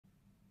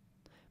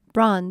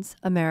Bronze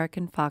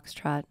American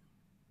Foxtrot.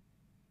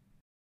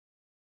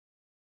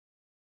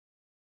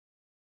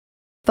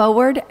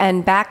 Forward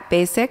and back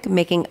basic,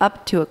 making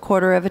up to a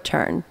quarter of a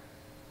turn.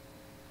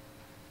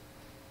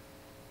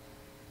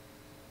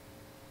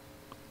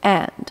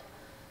 And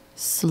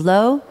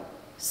slow,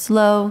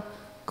 slow,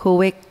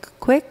 quick,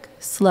 quick,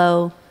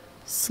 slow,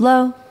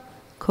 slow,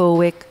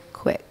 quick,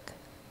 quick.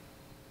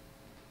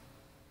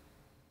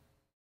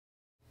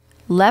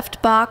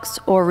 Left box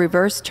or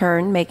reverse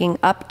turn, making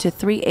up to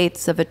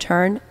 3/8 of a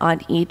turn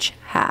on each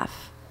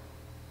half.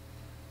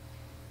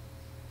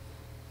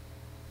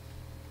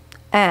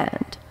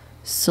 And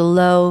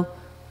slow,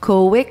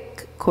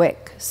 quick,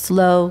 quick,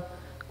 slow,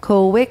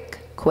 quick,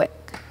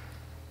 quick.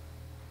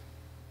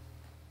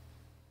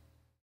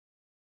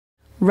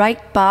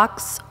 Right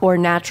box or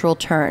natural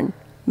turn,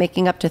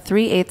 making up to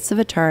 3/8 of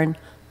a turn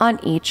on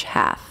each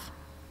half.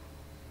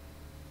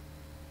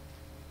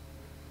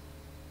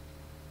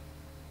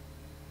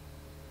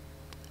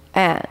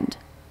 And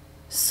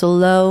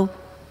slow,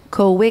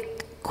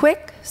 quick,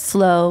 quick,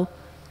 slow,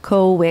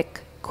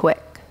 quick,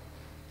 quick.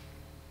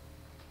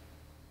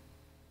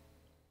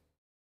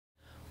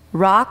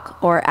 Rock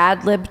or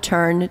ad-lib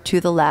turn to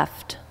the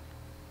left.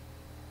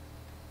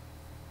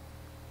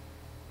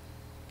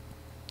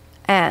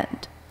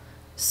 And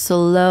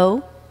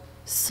slow,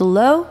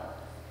 slow,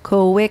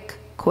 quick,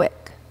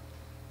 quick.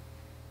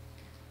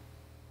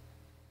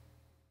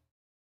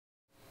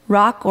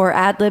 Rock or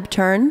ad-lib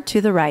turn to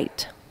the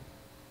right.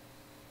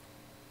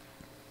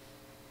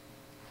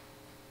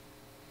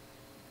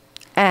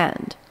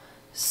 And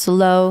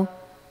slow,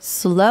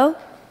 slow,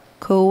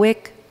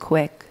 quick,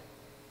 quick.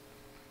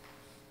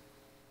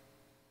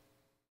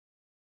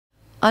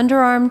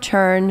 Underarm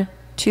turn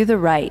to the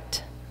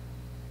right.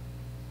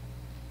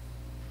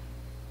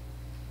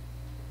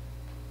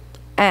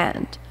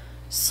 And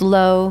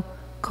slow,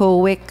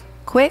 quick,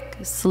 quick,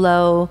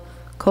 slow,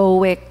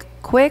 quick,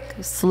 quick,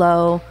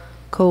 slow,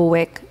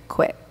 quick,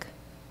 quick.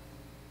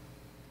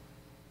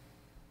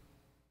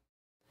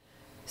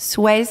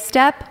 Sway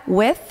step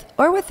with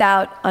or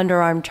without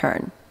underarm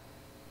turn.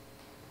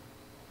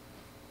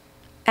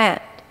 And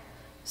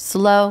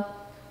slow,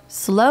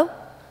 slow,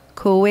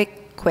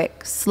 quick,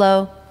 quick,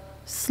 slow,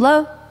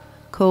 slow,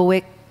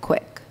 quick,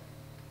 quick.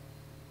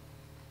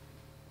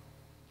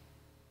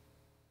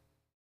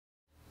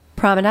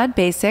 Promenade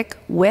basic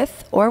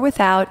with or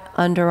without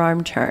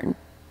underarm turn.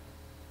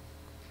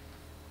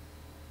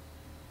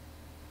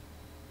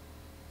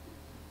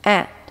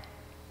 And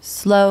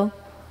slow,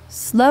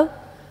 slow,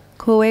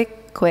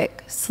 quick,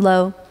 quick,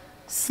 slow,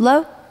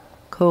 slow,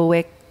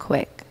 quick,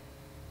 quick.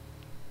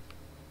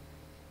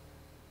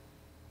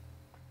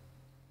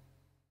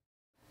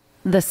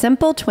 The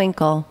simple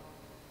twinkle.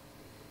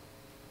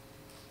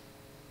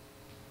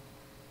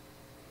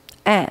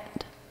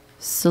 And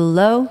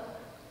slow,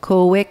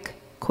 quick,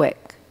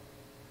 quick.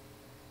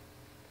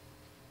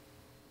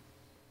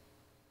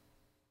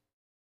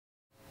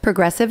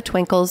 Progressive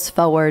twinkles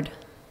forward.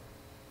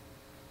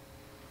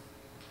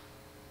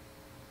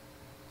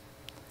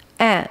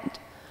 And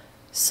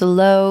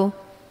slow,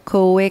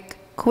 quick,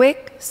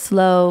 quick,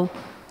 slow,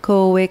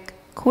 quick,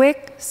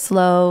 quick,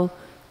 slow,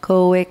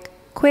 quick,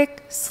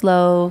 quick,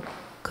 slow,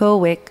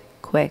 quick,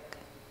 quick.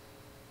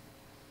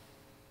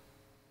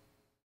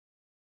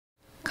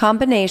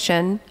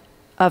 Combination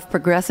of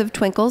progressive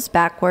twinkles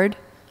backward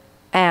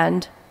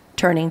and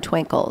turning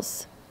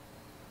twinkles.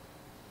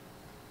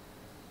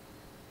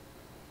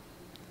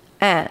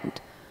 And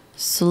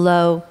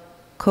slow,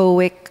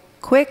 quick,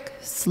 quick,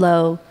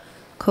 slow,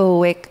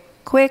 quick,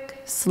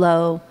 quick,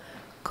 slow,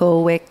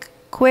 quick,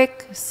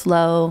 quick,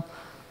 slow,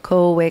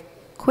 quick,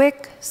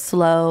 quick,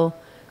 slow,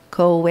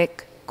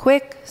 quick,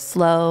 quick,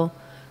 slow,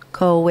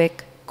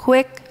 quick,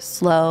 quick,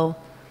 slow,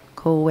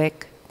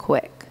 quick,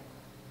 quick.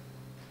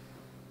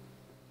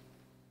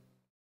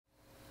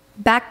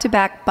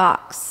 Back-to-back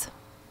box.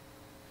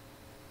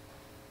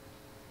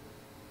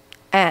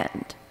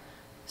 And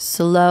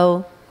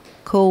slow,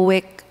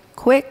 quick,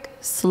 quick,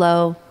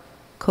 slow,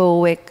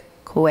 quick,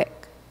 quick.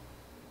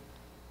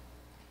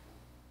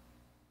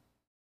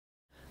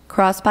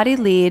 Crossbody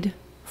lead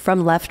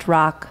from left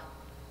rock.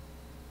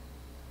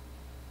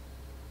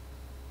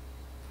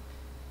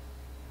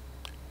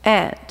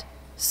 And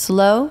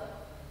slow,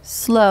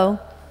 slow,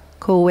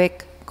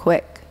 quick,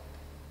 quick.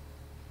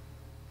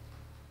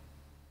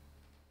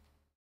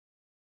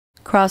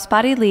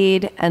 Crossbody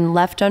lead and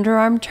left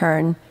underarm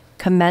turn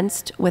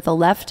commenced with a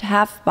left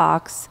half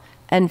box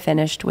and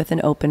finished with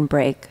an open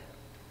break.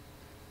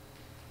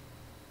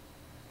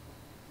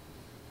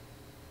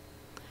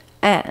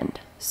 And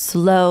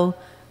slow,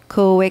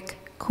 quick,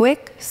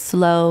 quick,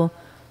 slow,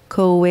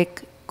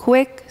 quick,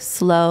 quick,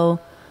 slow,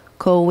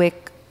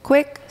 quick,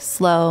 quick,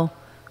 slow,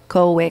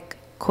 quick,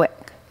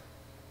 quick.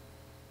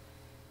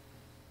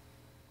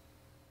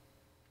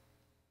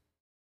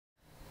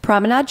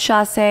 Promenade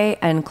chasse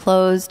and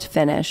closed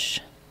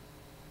finish.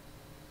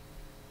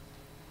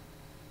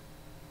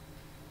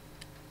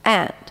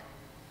 And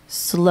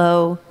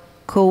slow,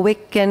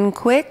 quick and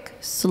quick,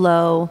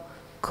 slow,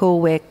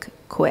 quick,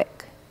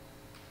 quick.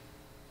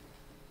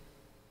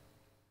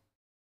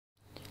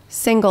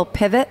 Single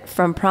pivot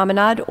from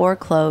promenade or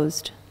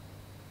closed.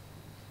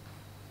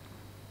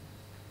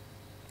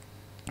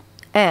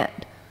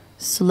 And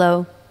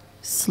slow,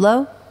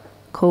 slow,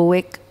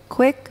 quick,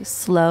 quick,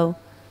 slow,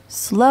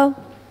 slow,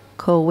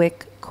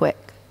 quick,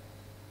 quick.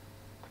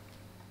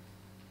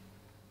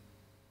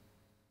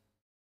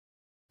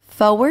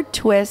 Forward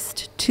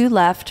twist to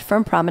left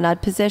from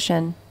promenade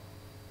position.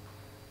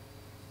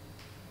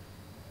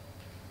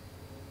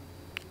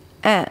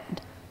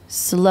 And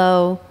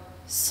slow,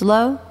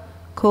 slow,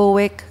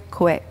 quick,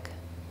 quick.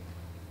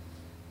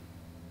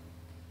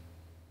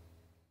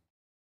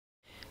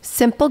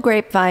 Simple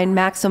grapevine,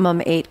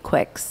 maximum 8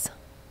 quicks.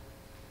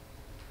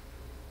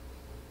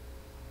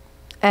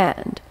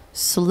 And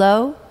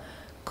slow,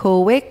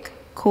 quick,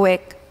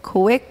 quick,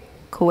 quick,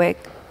 quick,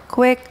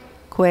 quick,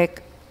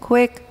 quick,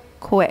 quick,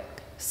 quick.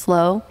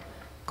 Slow,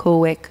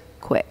 quick,